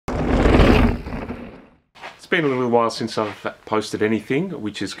been a little while since I've posted anything,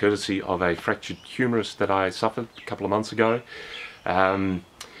 which is courtesy of a fractured humerus that I suffered a couple of months ago.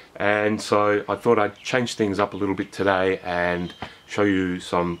 And so I thought I'd change things up a little bit today and show you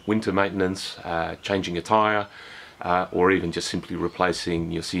some winter maintenance, changing a tyre, or even just simply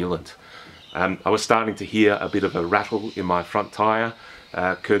replacing your sealant. I was starting to hear a bit of a rattle in my front tyre,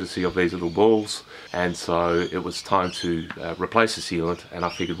 courtesy of these little balls, and so it was time to replace the sealant, and I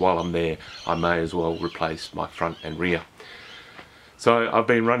figured while I'm there I may as well replace my front and rear. So I've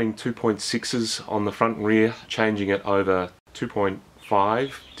been running 2.6s on the front and rear, changing it over 2.5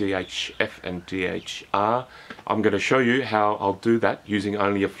 DHF and DHR. I'm going to show you how I'll do that using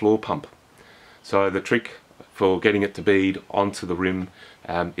only a floor pump. So the trick for getting it to bead onto the rim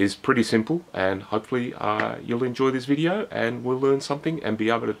is pretty simple, and hopefully you'll enjoy this video and we'll learn something and be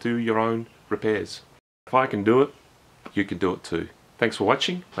able to do your own repairs. If I can do it, you can do it too. Thanks for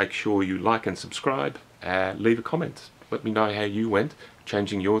watching. Make sure you like and subscribe, leave a comment. Let me know how you went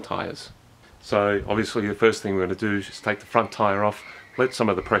changing your tyres. So obviously the first thing we're going to do is take the front tyre off, let some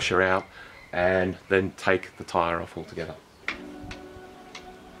of the pressure out, and then take the tyre off altogether.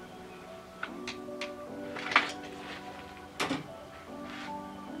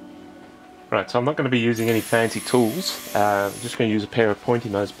 Right, so I'm not going to be using any fancy tools. I'm just going to use a pair of pointy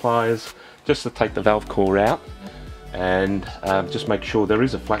nose pliers just to take the valve core out, and just make sure there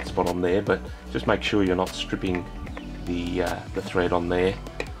is a flat spot on there, but just make sure you're not stripping the thread on there,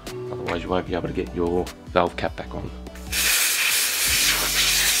 otherwise you won't be able to get your valve cap back on.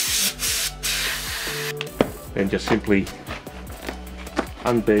 Then just simply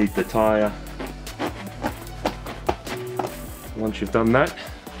unbead the tyre. Once you've done that,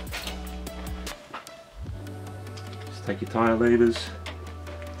 take your tyre levers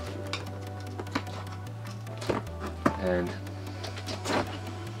and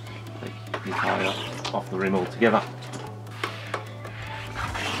take your tyre off the rim altogether.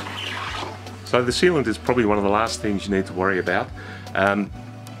 So the sealant is probably one of the last things you need to worry about. A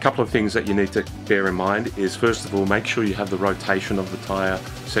couple of things that you need to bear in mind is, first of all, make sure you have the rotation of the tyre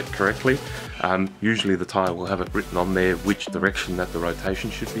set correctly. Usually the tyre will have it written on there which direction that the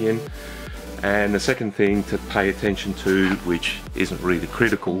rotation should be in. And the second thing to pay attention to, which isn't really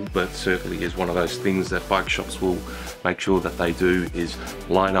critical but certainly is one of those things that bike shops will make sure that they do, is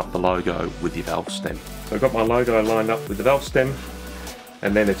line up the logo with your valve stem. So I've got my logo lined up with the valve stem,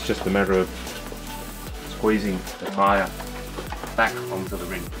 and then it's just a matter of squeezing the tyre back onto the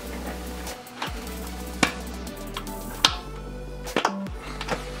rim.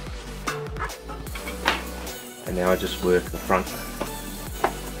 And now I just work the front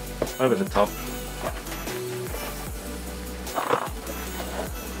over the top,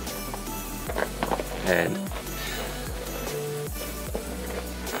 and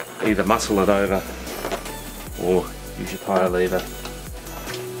either muscle it over or use your tyre lever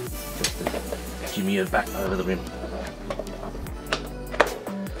just to jimmy it back over the rim.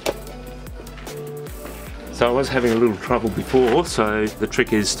 So I was having a little trouble before, so the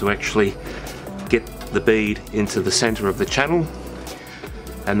trick is to actually get the bead into the centre of the channel,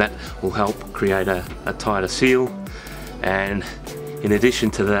 and that will help create a tighter seal. And in addition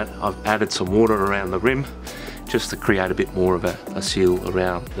to that, I've added some water around the rim just to create a bit more of a seal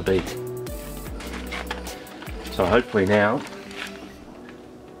around the bead. So hopefully now,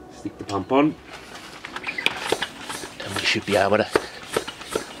 stick the pump on and we should be able to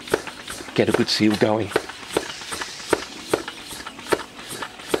get a good seal going.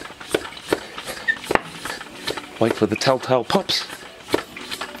 Wait for the telltale pops.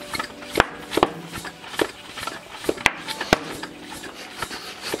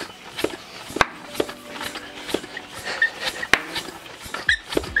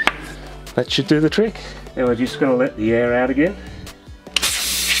 That should do the trick. Now we're just going to let the air out again.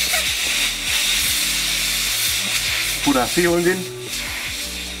 Put our sealant in,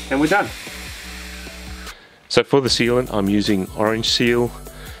 and we're done. So for the sealant, I'm using orange seal,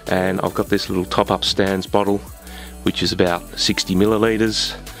 and I've got this little top-up stands bottle, which is about 60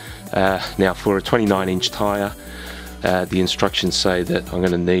 millilitres. Now for a 29-inch tyre, the instructions say that I'm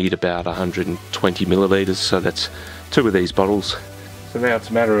going to need about 120 millilitres, so that's 2 of these bottles. So now it's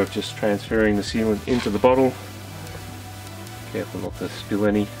a matter of just transferring the sealant into the bottle. Careful not to spill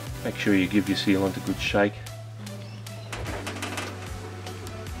any. Make sure you give your sealant a good shake.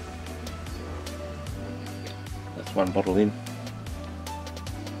 That's one bottle in.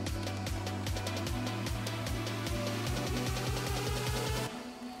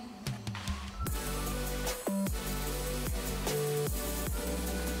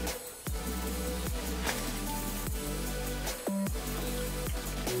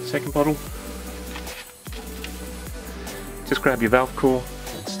 Second bottle. just grab your valve core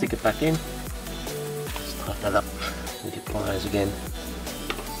and stick it back in. Just tighten it up with your pliers again.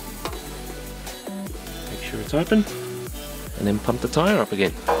 Make sure it's open, and then pump the tyre up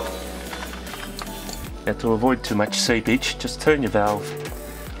again. Now, to avoid too much seepage, just turn your valve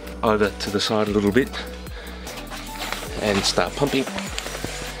over to the side a little bit and start pumping.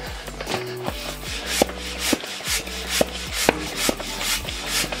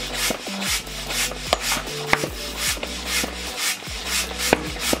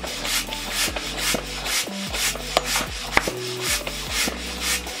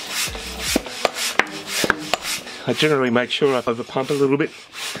 I generally make sure I over pump a little bit,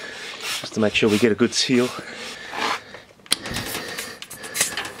 just to make sure we get a good seal.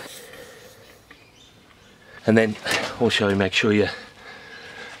 And then also make sure you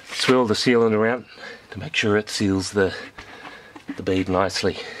swirl the sealant around to make sure it seals the bead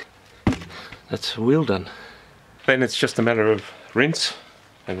nicely. That's the wheel done. Then it's just a matter of rinse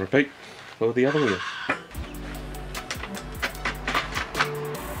and repeat for the other wheel.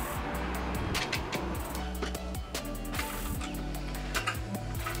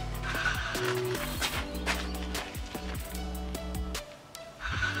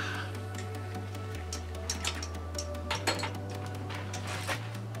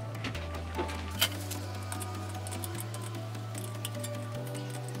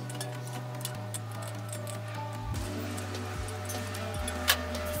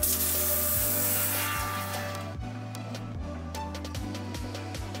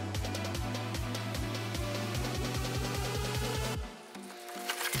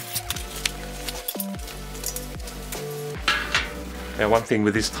 Now, one thing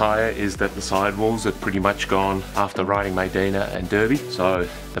with this tyre is that the sidewalls are pretty much gone after riding Medina and Derby, so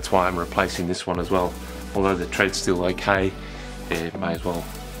that's why I'm replacing this one as well. Although the tread's still okay, you may as well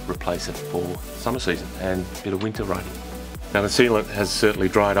replace it for summer season and a bit of winter riding. Now, the sealant has certainly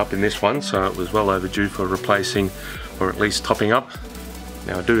dried up in this one, so it was well overdue for replacing or at least topping up.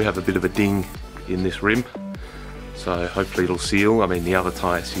 Now, I do have a bit of a ding in this rim, so hopefully it'll seal. I mean, the other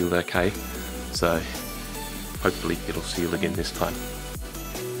tyre sealed okay, so hopefully it'll seal again this time.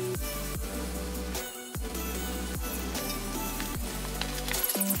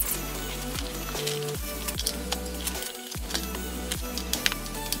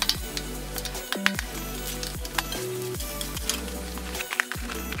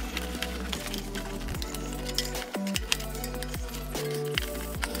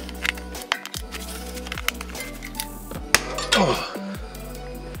 Oh.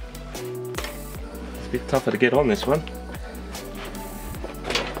 It's a bit tougher to get on this one.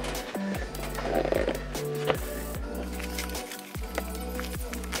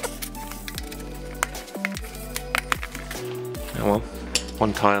 Oh well,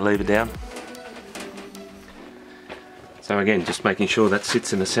 one tyre lever down. So again, just making sure that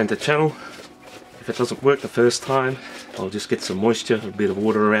sits in the centre channel. If it doesn't work the first time, I'll just get some moisture, a bit of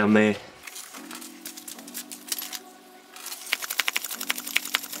water around there.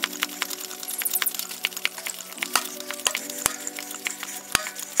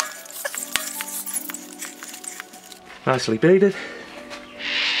 Nicely beaded.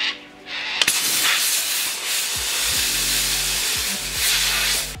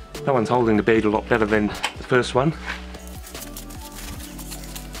 That one's holding the bead a lot better than the first one.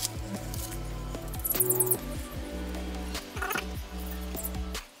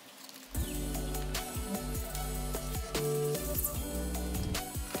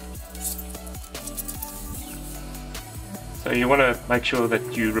 So you want to make sure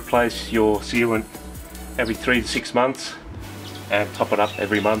that you replace your sealant every 3 to 6 months and top it up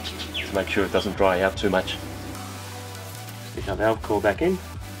every month to make sure it doesn't dry out too much. Stick our valve core back in.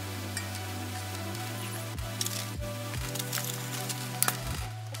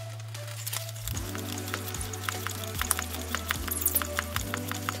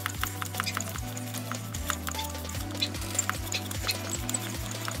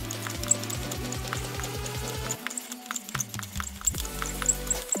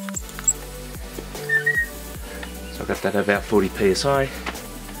 I've got that at about 40 psi.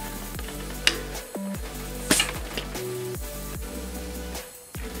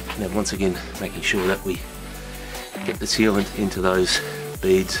 And then once again, making sure that we get the sealant into those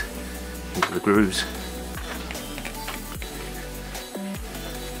beads, into the grooves.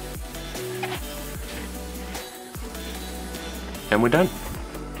 And we're done.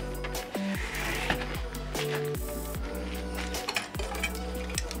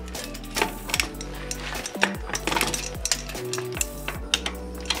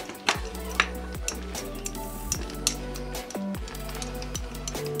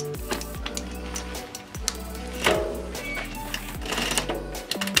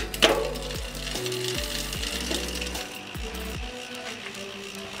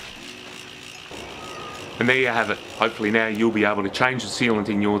 And there you have it. Hopefully now you'll be able to change the sealant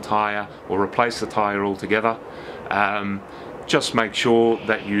in your tyre or replace the tyre altogether. Just make sure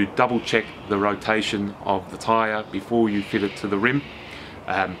that you double check the rotation of the tyre before you fit it to the rim.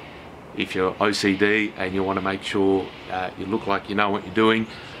 If you're OCD and you want to make sure you look like you know what you're doing,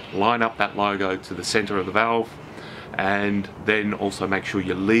 line up that logo to the center of the valve, and then also make sure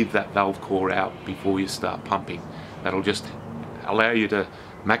you leave that valve core out before you start pumping. That'll just allow you to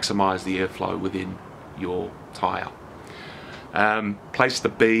maximize the airflow within your tyre. Place the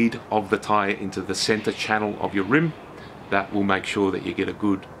bead of the tyre into the center channel of your rim. That will make sure that you get a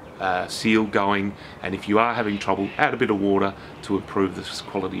good seal going, and if you are having trouble, add a bit of water to improve the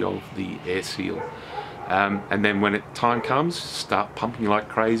quality of the air seal. And then when time comes, start pumping like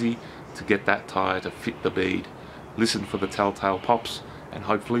crazy to get that tyre to fit the bead. Listen for the telltale pops, and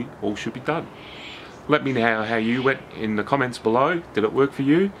hopefully all should be done. Let me know how you went in the comments below. Did it work for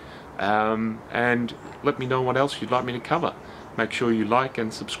you? And let me know what else you'd like me to cover. Make sure you like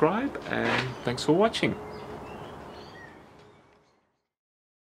and subscribe, and thanks for watching.